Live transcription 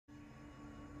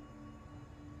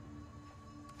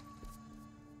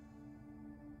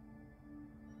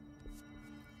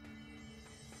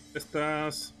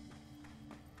Estas...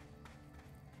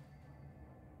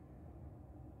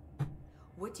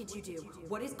 What did you do?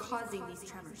 What is causing these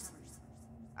tremors?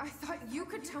 I thought you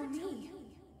could tell me.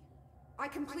 I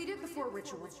completed the 4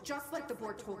 rituals, just like the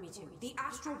board told me to. The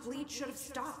astral bleed should have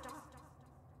stopped.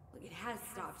 Look, it has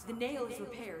stopped. The nail is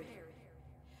repaired.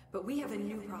 But we have a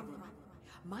new problem.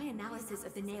 My analysis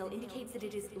of the nail indicates that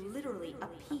it is literally a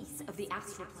piece of the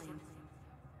astral plane.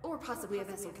 Or possibly a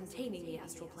vessel containing the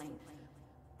astral plane.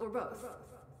 Or both.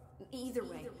 Either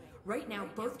way, right now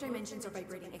both dimensions are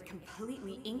vibrating at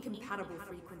completely incompatible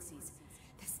frequencies.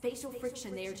 The spatial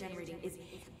friction they are generating is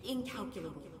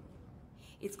incalculable.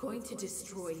 It's going to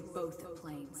destroy both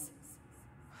planes.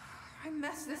 I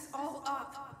messed this all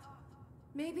up.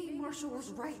 Maybe Marshall was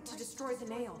right to destroy the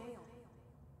nail.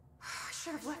 I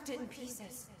should have left it in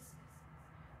pieces.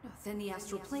 No, then the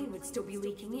astral plane would still be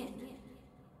leaking in.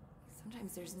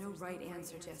 Sometimes there's no right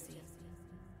answer, Jesse.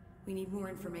 We need more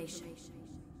information.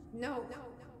 No.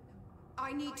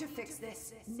 I need to fix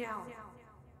this now.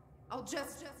 I'll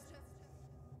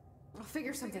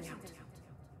figure something out.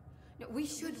 No, we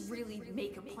should really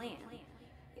make a plan.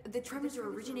 The tremors are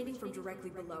originating from directly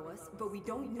below us, but we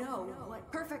don't know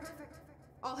what... Perfect.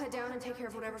 I'll head down and take care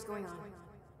of whatever's going on.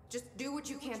 Just do what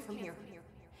you can from here.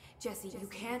 Jesse, you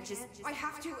can't just... I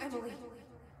have to, Emily.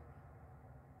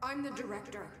 I'm the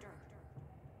director.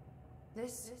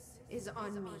 This is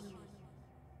on me.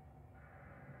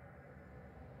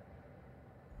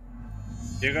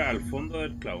 Llega al fondo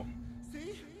del clavo.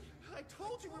 See? I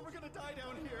told you we were gonna die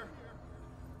down here.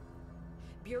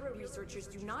 Bureau researchers,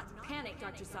 do not panic,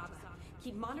 Dr. Saba.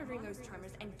 Keep monitoring those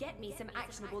tremors and get me some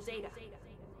actionable data.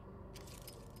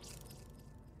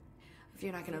 If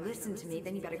you're not going to listen to me,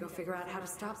 then you better go figure out how to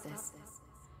stop this.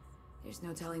 There's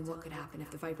no telling what could happen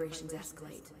if the vibrations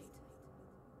escalate.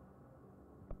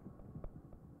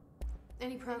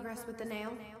 Any progress with the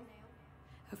nail?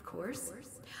 Of course.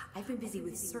 I've been busy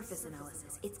with surface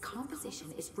analysis. Its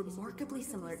composition is remarkably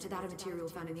similar to that of material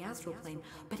found in the astral plane,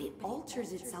 but it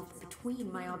alters itself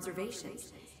between my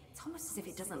observations. It's almost as if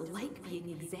it doesn't like being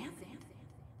examined.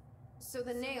 So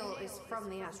the nail is from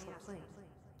the astral plane?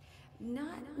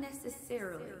 Not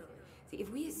necessarily. See, if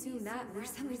we assume that, we're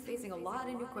suddenly facing a lot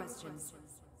of new questions.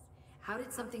 How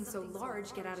did something so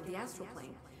large get out of the astral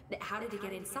plane? How did it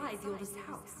get inside the oldest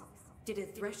house? Did a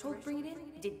threshold bring it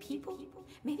in? Did people?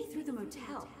 Maybe through the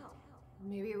motel.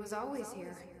 Maybe it was always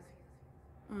here.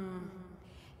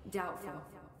 Doubtful.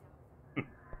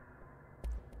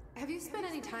 Have you spent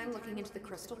any time looking into the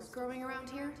crystals growing around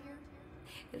here?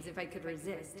 As if I could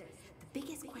resist. The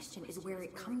biggest question is where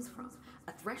it comes from.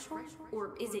 A threshold?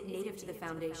 Or is it native to the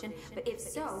Foundation? But if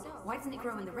so, why doesn't it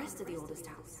grow in the rest of the oldest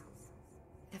house?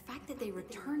 The fact that they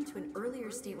returned to an earlier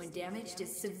state when damaged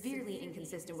is severely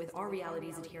inconsistent with our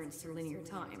reality's adherence to linear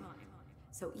time.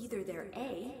 So either they're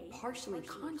A, partially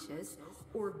conscious,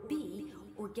 or B,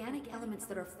 organic elements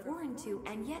that are foreign to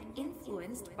and yet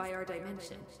influenced by our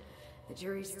dimension. The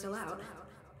jury's still out.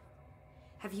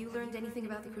 Have you learned anything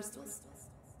about the crystals?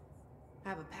 I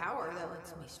have a power that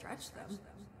lets me stretch them.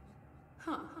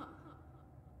 Huh.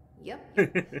 Yep.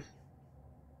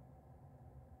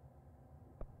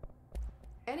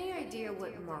 Any idea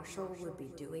what Marshall would be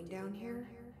doing down here?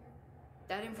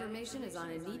 That information is on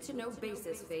a need-to-know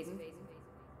basis, Faden.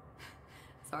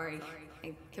 Sorry,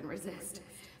 I couldn't resist.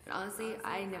 But honestly,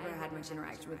 I never had much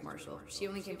interaction with Marshall. She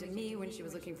only came to me when she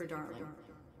was looking for Darling.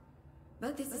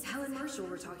 But this is Helen Marshall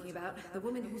we're talking about, the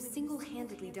woman who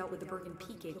single-handedly dealt with the Bergen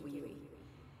Peak AWE.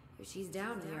 If she's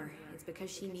down here, it's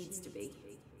because she needs to be.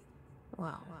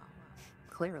 Well,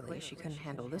 clearly she couldn't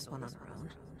handle this one on her own.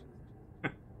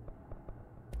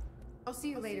 I'll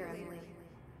see you later, Emily.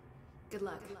 Good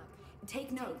luck.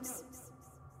 Take notes.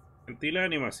 Sentí la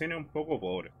animación un poco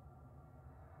pobre.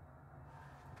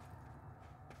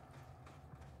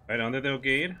 A ver, ¿a dónde tengo que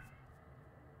ir?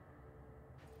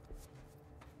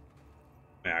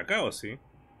 ¿Acá o sí?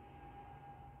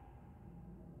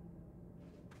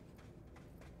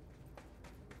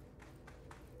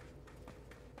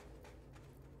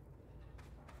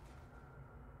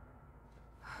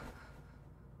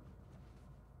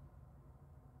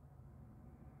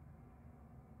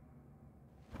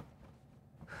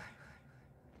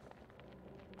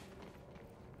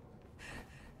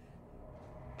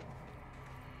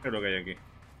 ¿Qué es lo que hay aquí?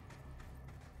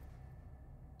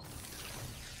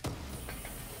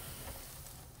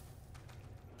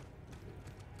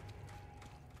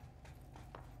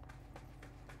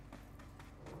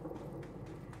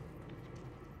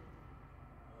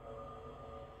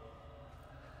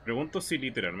 Pregunto si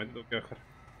literalmente tengo que bajar.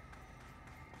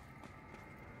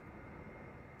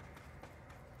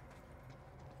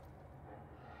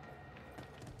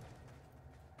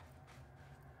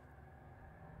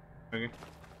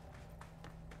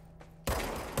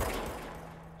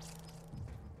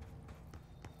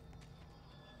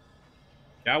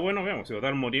 Ya bueno, veamos. Si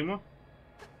total morimos,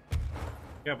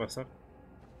 ¿qué va a pasar?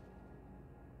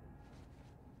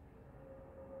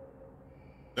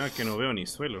 Ah, que no veo ni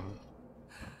suelo.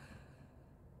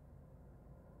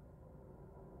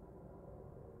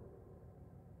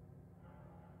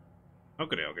 No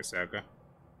creo que sea acá.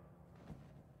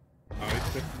 Ah,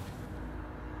 ¿viste?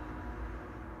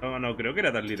 No, no creo que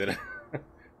era tan literal.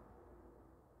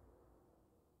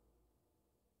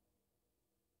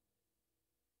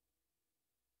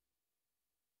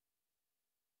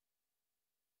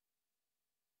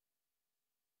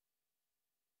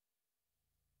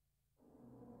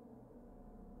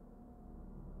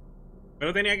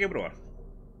 Pero tenía que probar.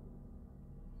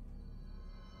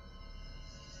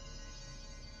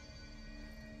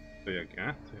 Estoy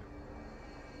acá.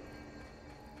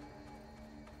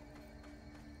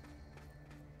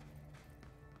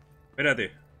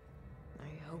 Espérate.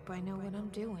 I hope I know what I'm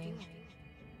doing.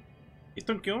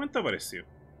 ¿Esto en qué momento apareció?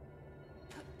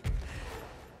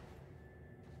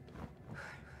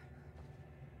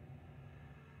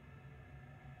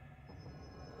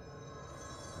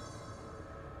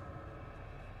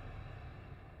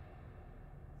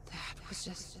 That was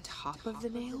just the top of the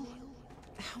nail?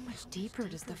 How much deeper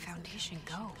does the foundation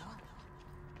go?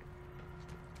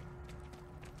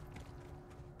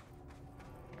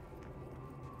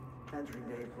 Entry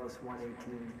day plus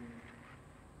 118.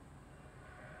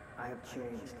 I have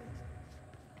changed,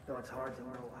 though it's hard to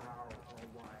know how or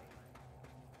why.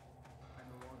 I'm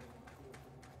no longer in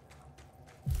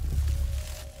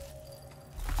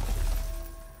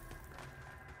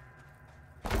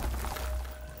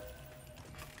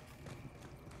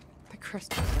The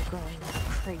crystals are growing like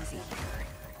crazy here.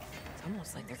 It's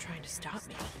almost like they're trying to stop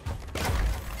me.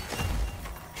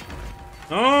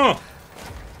 ¡No!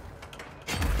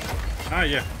 Ah,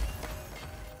 ya.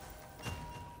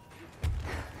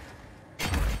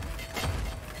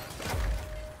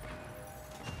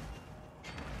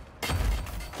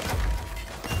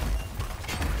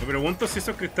 Me pregunto si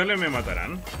esos cristales me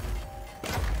matarán.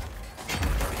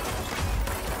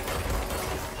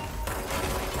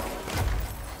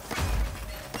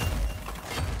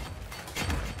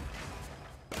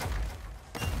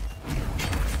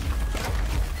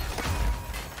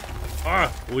 ¡Ah!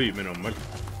 Uy, menos mal.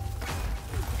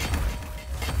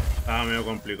 Estaba medio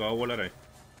complicado volar ahí.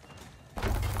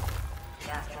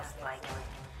 That's just like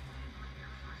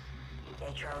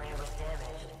HRA was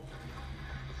damaged.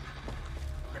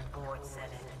 The board said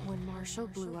it. When Marshall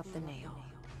blew up the nail,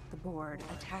 the board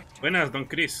attacked her. Buenas, don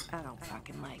Chris. I don't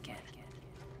fucking like it.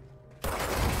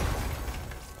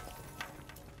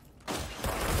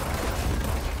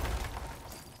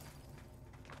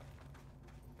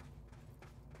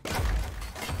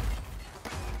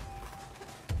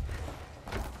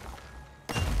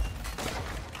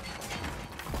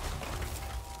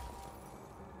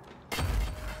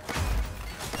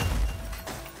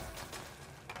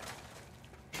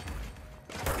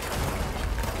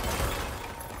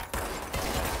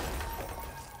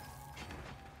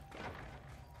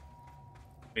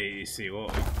 Y sigo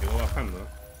bajando.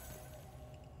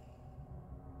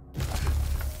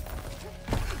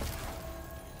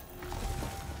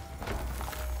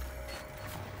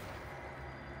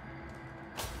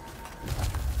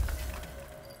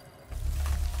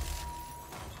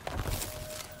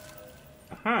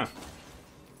 Ajá.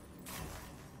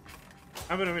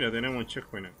 Ah, pero mira, tenemos un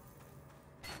checkpoint.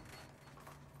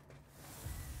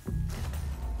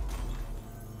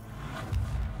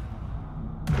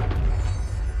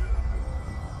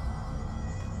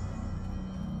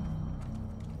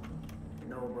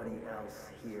 Nobody else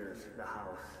hears the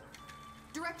house.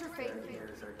 Director Phaeton,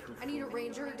 Ears are too I need a full.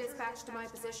 ranger dispatched to my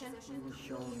position. We were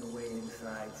shown the way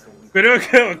inside, so we Pero,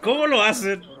 ¿cómo lo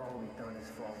hacen? but all we've done is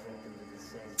fall victim to the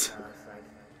same parasite.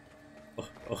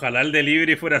 Ojalá el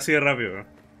delivery fuera así de rápido, ¿no?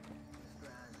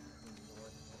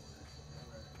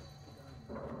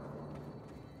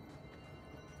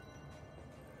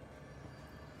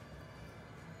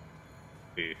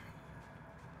 Sí.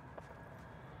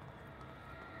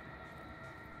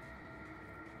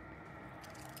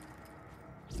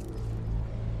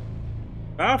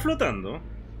 Estaba flotando.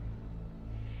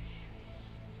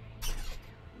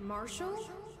 Marshall?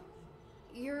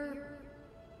 You're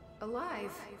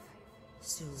alive.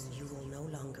 Soon you will no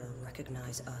longer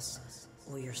recognize us,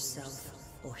 or yourself,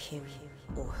 or him,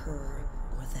 or her,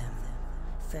 or them.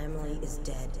 Family is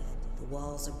dead. The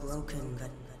walls are broken, but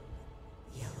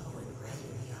yellow and red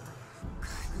we are.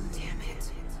 God damn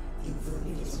it. You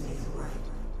voted is made right.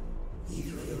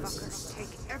 You Fuckers,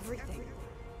 take everything.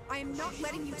 I am not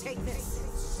letting you take this.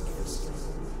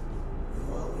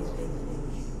 You've always been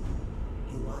within you.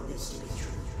 You want this to be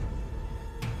true.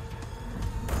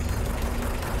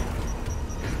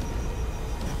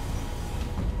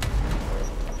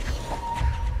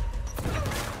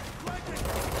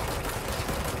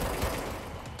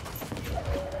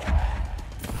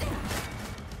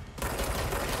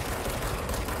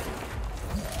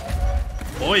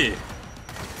 Oye.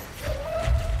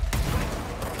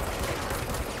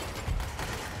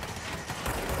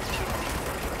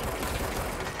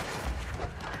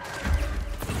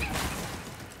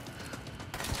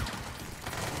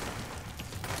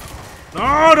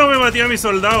 No, no me matí a mi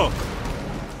soldado.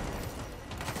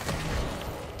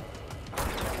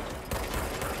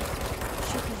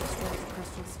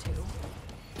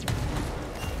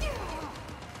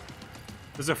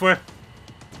 Se fue.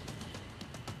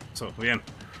 Eso, bien.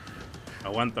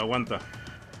 Aguanta, aguanta.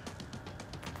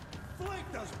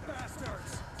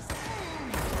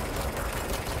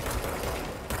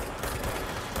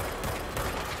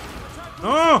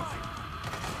 ¡No!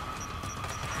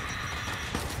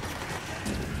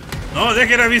 No,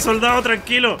 dejen a mi soldado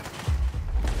tranquilo.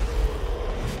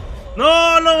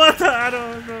 ¡No! ¡Lo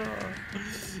mataron!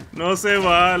 No, no se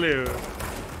vale.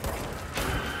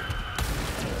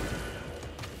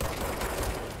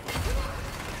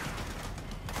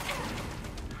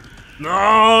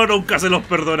 No, nunca se los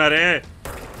perdonaré.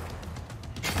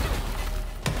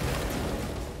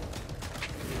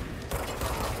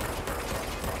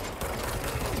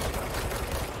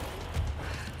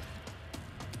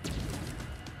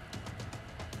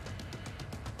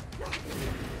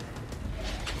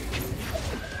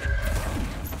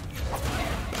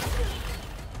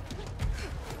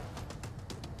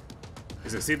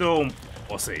 Necesito un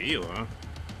poseído, ¿eh?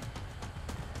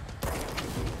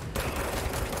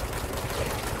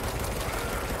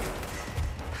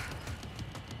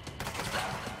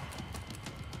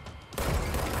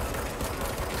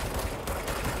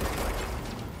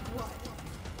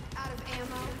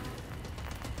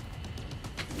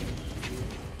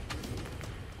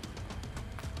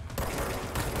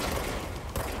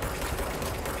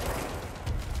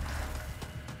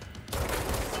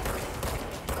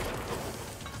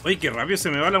 Oye, qué rápido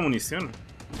se me va la munición.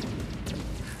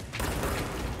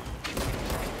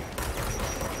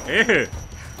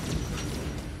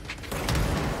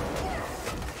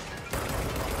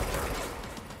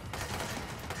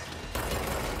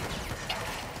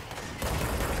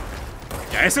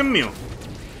 Ya, ese es mío.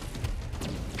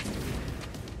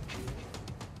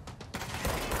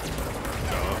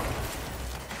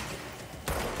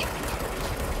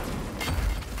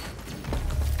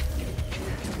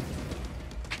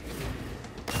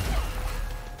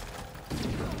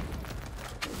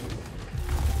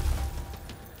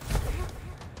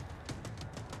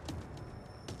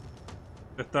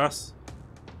 ¿Estás?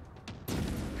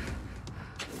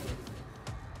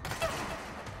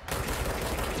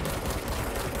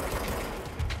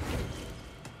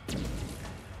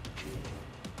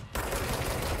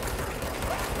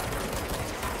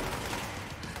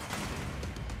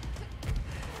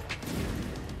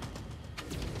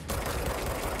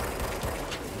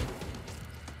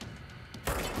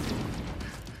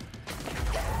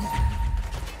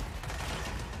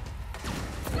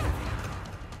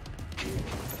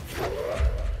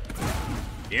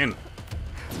 Bien.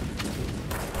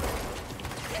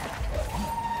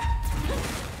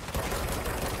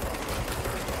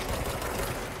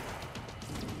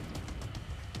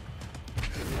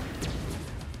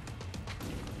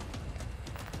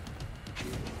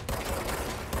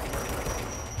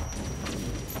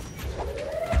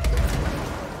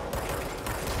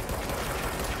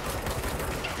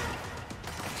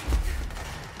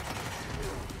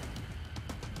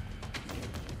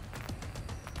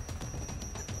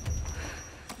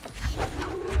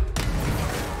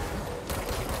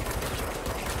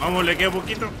 Vamos, le queda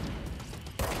poquito.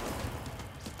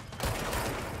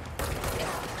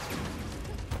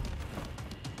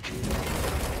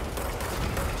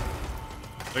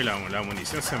 Oye, la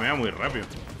munición se me da muy rápido.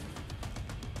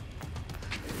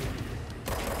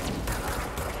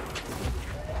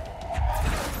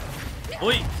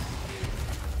 ¡Uy!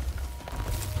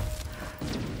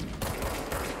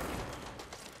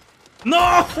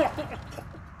 ¡No!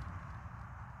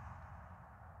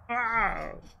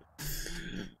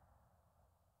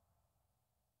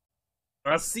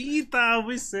 Así estaba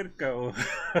muy cerca, oh.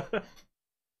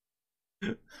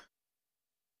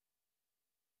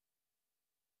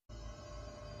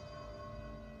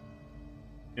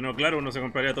 Y no, claro, uno se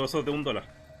compraría todo eso de $1.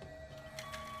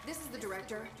 This is the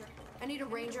director. I need a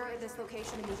ranger at this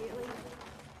location immediately.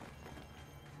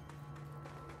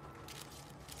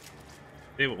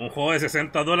 Sí, un juego de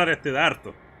 $60 te da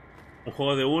harto. Un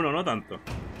juego de 1 no tanto.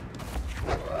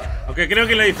 Aunque creo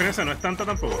que la diferencia no es tanta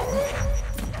tampoco.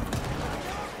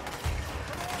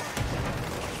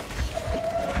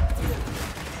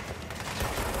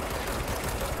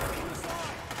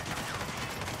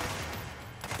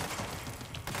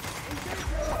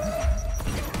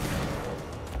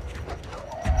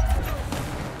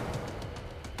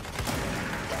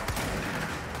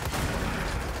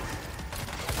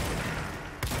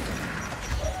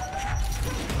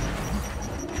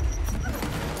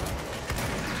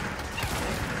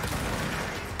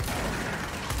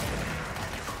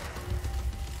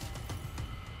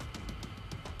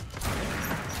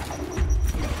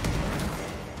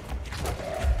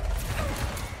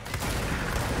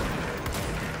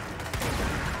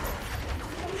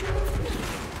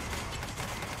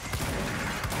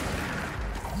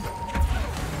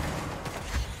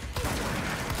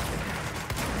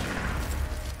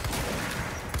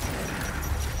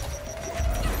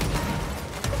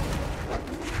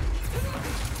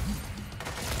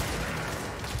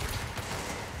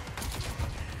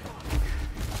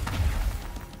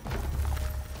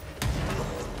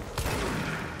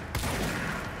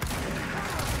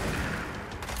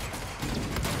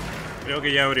 Creo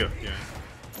que ya abrió. Ya.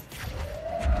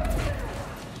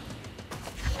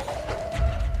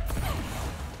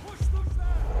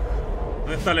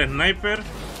 ¿Dónde está el sniper?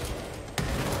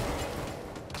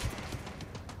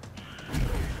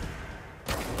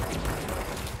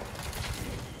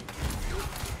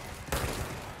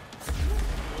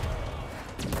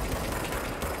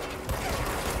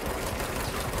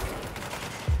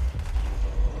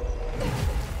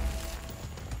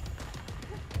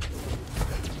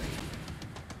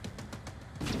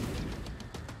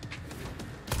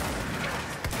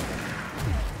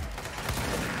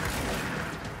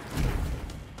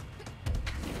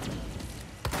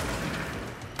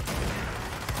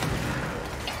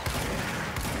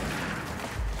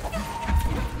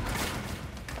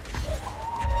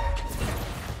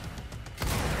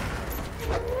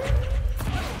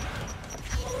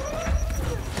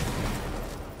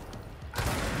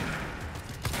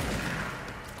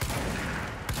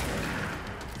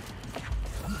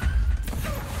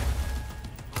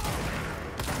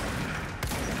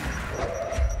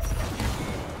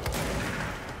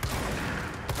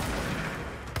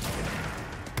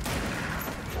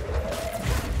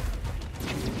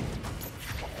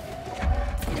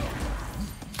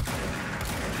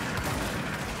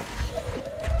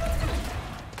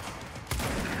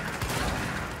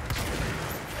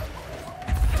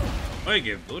 Ay,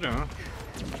 qué duro, ¿no?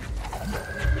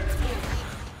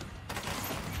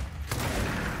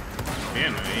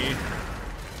 Bien, ahí.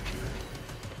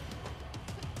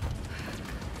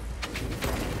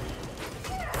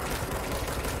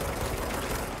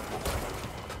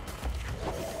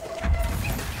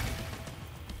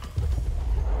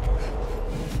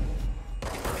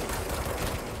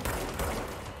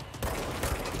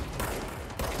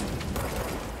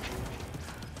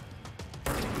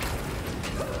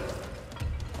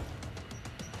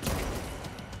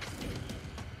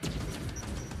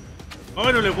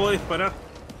 Oh, no le puedo disparar.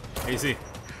 Ahí sí.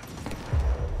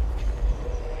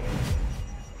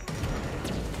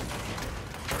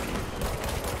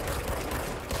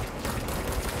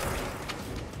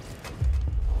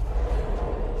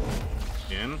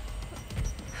 Bien.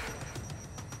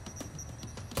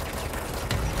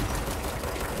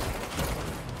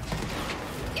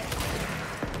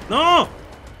 ¡No!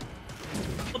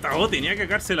 Puta, oh, tenía que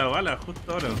cagarse la bala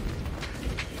justo ahora.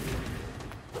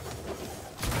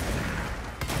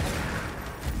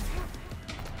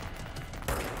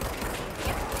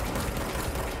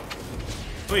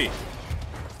 Uy.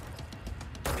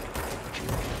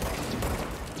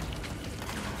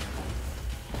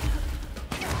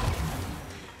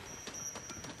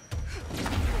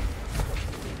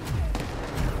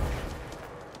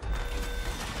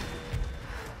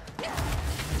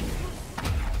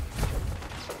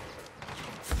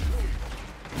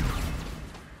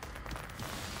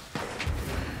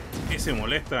 ¿Qué se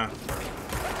molesta?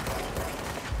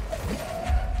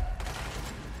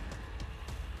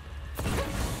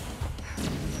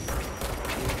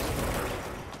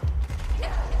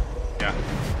 Ya.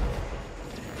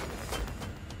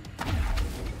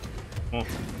 Oh.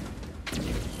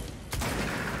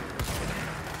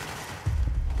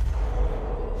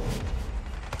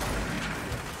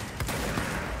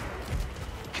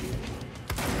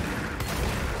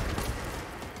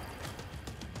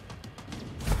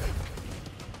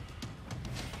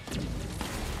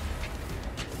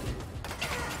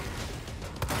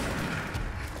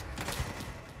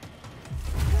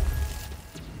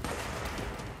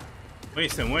 Uy,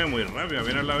 se mueve muy rápido,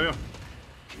 apenas la veo.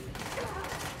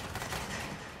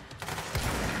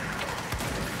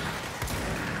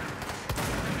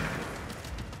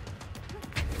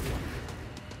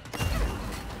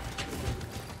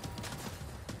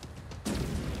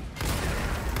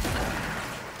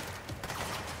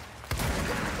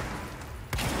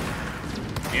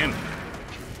 Bien.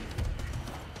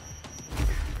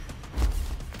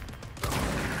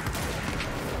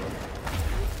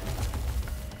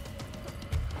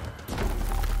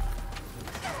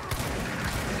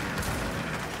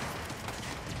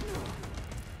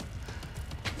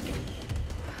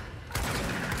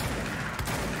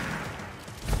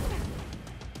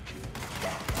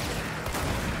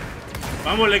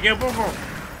 Vamos, le queda poco.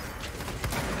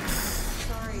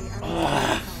 Sorry, I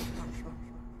was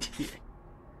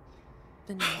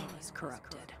The nail is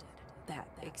corrupted. That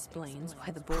explains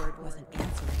why the board wasn't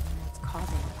answering and it's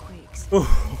causing the quakes.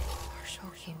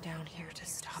 Marshall came down here to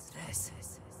stop this.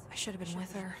 I should have been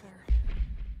with her.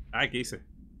 Ah, ¿qué hice?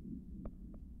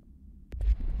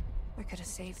 I could have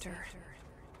saved her.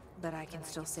 But I can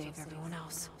still save everyone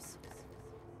else.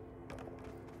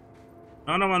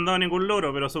 No me han dado ningún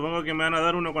logro, pero supongo que me van a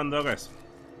dar uno cuando haga eso.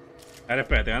 Ahora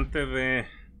espérate, antes de...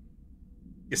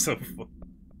 Eso fue...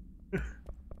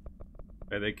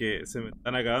 Espérate que se me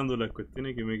están acabando las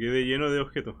cuestiones que me quedé lleno de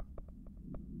objetos.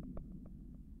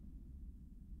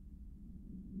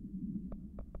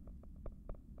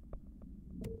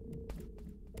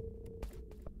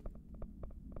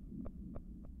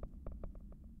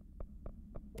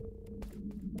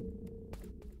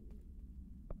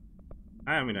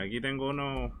 Ah, mira, aquí tengo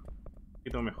uno un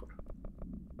poquito mejor.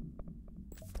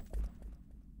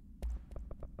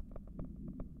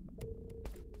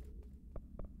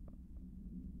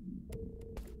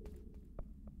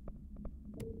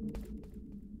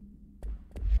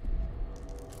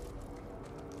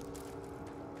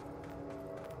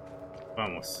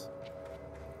 Vamos.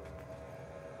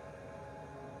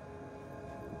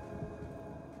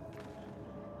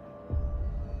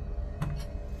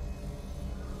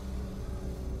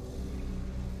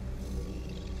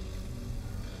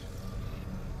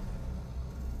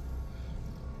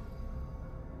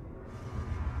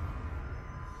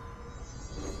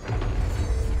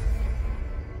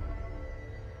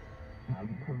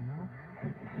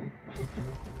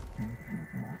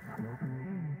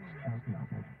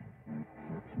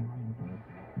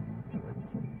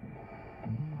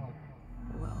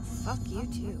 Well, fuck you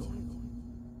too.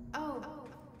 Oh,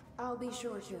 I'll be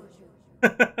sure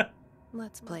to.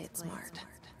 Let's play it smart.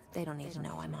 They don't need to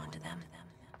know I'm onto them.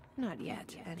 Not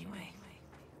yet, anyway.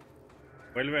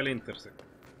 Vuelve al intersect.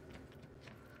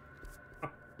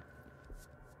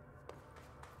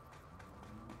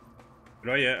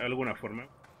 Pero hay alguna forma.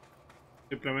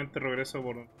 Simplemente regreso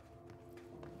por...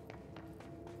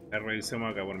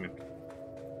 Revisemos acá por mientras.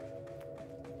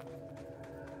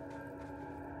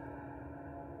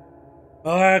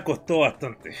 Ah, costó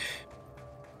bastante.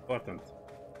 Costó bastante.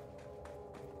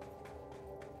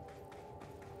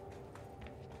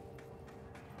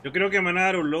 Yo creo que me van a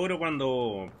dar un logro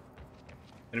cuando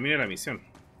termine la misión.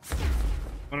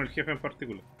 Con el jefe en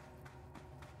particular.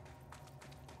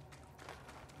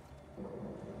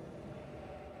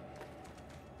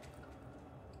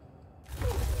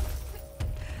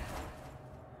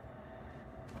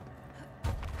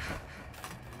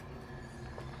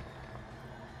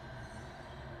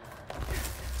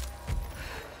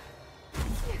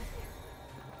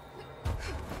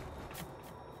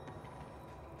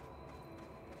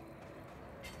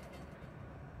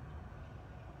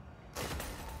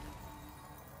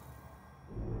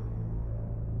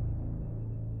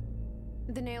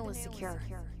 The nail is secure.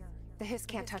 The hiss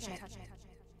can't touch it.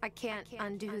 I can't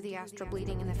undo the astral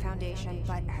bleeding in the Foundation,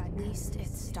 but at least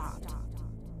it's stopped.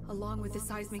 Along with the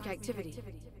seismic activity.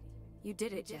 You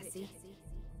did it, Jesse.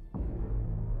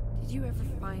 Did you ever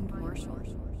find Marshall?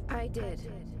 I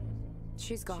did.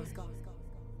 She's gone.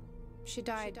 She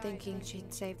died thinking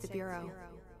she'd save the Bureau.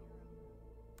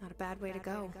 Not a bad way to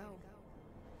go.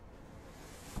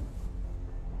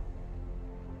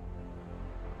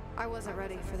 I wasn't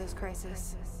ready for this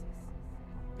crisis.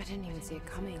 I didn't even see it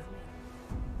coming.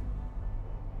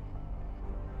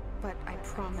 But I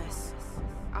promise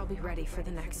I'll be ready for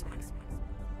the next one.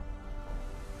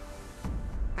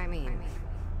 I mean,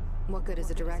 what good is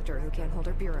a director who can't hold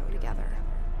her bureau together?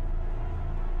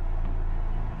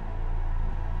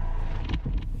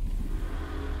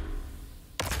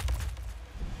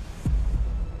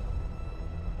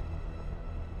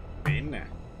 Pena.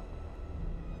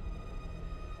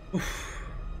 Uf.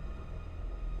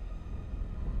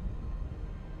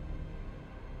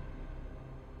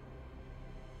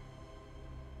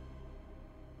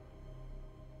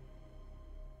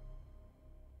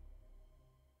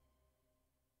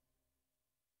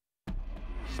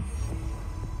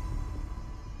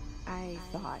 I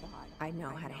thought I know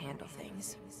how to handle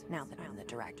things, now that I'm the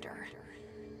director.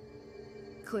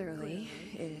 Clearly,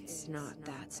 it's not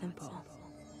that simple.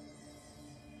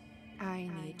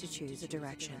 I need to choose a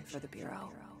direction for the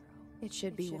Bureau. It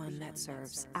should be one that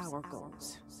serves our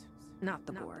goals, not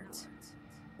the board's.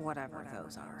 Whatever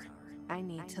those are. I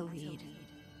need to lead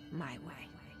my way.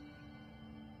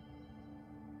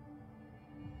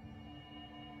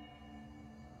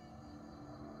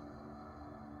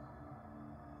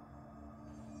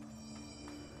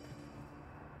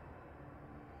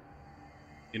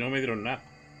 Y no me dieron nada.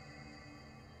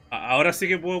 Ahora sí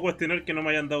que puedo cuestionar que no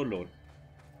me hayan dado un logro.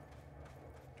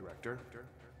 Director?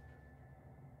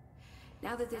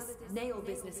 Now that this nail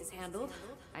business is handled,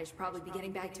 I should probably be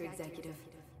getting back to executive.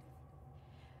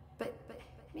 But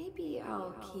maybe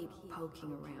I'll keep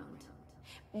poking around.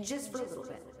 Just for a little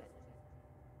bit.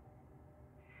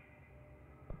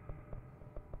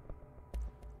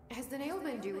 Has the nail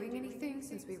been doing anything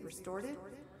since we restored it?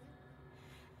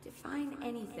 Define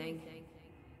anything.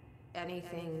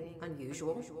 Anything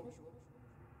unusual?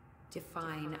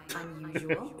 Define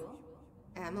unusual.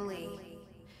 Emily.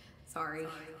 Sorry,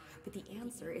 but the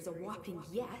answer is a whopping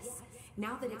yes.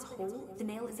 Now that it's whole, the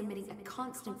nail is emitting a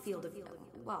constant field of,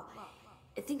 well,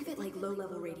 think of it like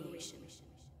low-level radiation.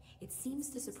 It seems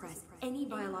to suppress any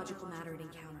biological matter it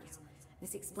encounters.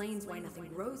 This explains why nothing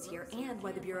grows here and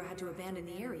why the Bureau had to abandon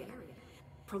the area.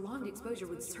 Prolonged exposure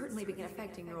would certainly begin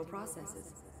affecting neural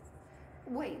processes.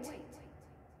 Wait.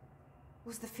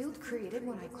 Was the field created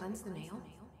when I cleansed the nail?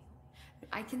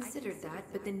 I considered that,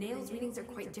 but the nail's readings are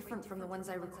quite different from the ones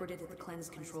I recorded at the cleanse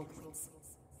control points.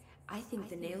 I think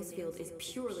the nail's field is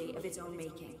purely of its own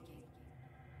making.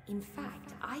 In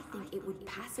fact, I think it would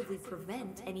passively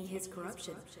prevent any His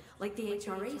corruption, like the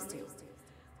HRAs do.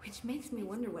 Which makes me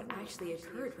wonder what actually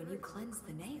occurred when you cleansed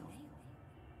the nail.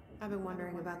 I've been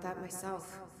wondering about that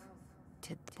myself.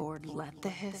 Did the board let the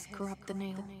Hiss corrupt the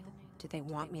nail? Did they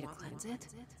want me to cleanse it?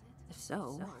 If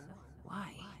so,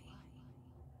 why?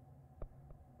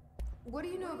 What do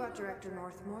you know about Director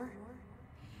Northmore?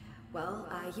 Well,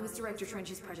 he was Director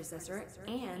Trench's predecessor,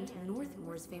 and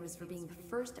Northmore's famous for being the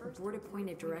first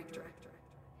board-appointed director.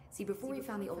 See, before we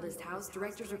found the oldest house,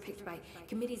 directors were picked by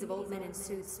committees of old men in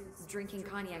suits, drinking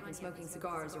cognac and smoking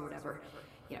cigars or whatever.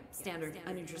 You know, standard,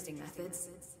 uninteresting methods.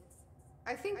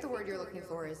 I think the word you're looking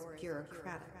for is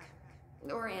bureaucratic.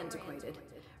 Or antiquated.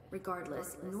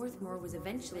 Regardless, Northmore was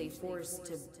eventually forced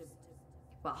to...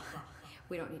 Well,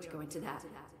 we don't need to go into that.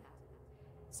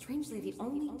 Strangely, the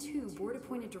only two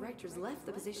board-appointed directors left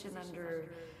the position under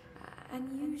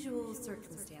unusual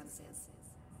circumstances.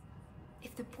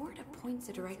 If the board appoints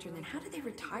a director, then how do they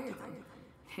retire them?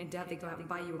 I doubt they go out and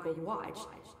buy you a gold watch.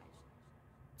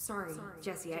 Sorry,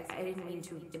 Jesse, I didn't mean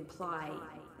to imply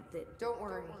that... Don't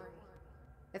worry.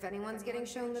 If anyone's getting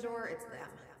shown the door, it's them.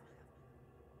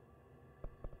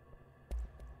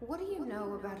 What do you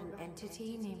know about an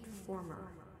entity named Former?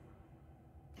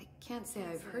 I can't say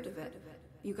I've heard of it.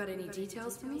 You got any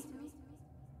details for me?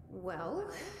 Well,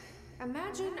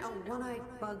 imagine a one-eyed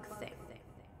bug thing.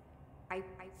 I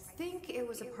think it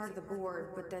was a part of the board,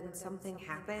 but then something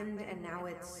happened and now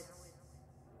it's...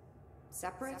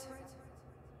 separate?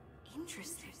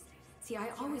 Interesting. See, I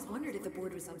always wondered if the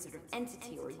board was some sort of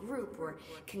entity or group or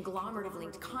conglomerate of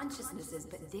linked consciousnesses,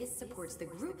 but this supports the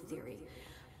group theory.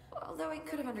 Although it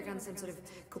could have undergone some sort of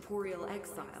corporeal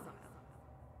exile.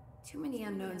 Too many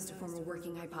unknowns to form a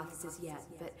working hypothesis yet,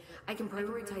 but I can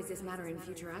prioritize this matter in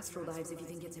future astral dives if you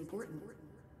think it's important.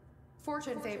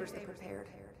 Fortune favors the prepared.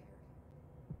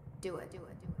 Do it.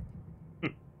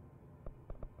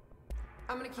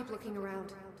 I'm gonna keep looking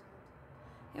around.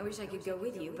 I wish I could go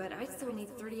with you, but I still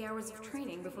need 30 hours of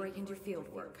training before I can do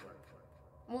field work.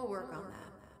 We'll work on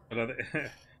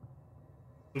that.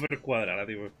 Súper cuadrada,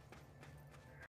 tipo.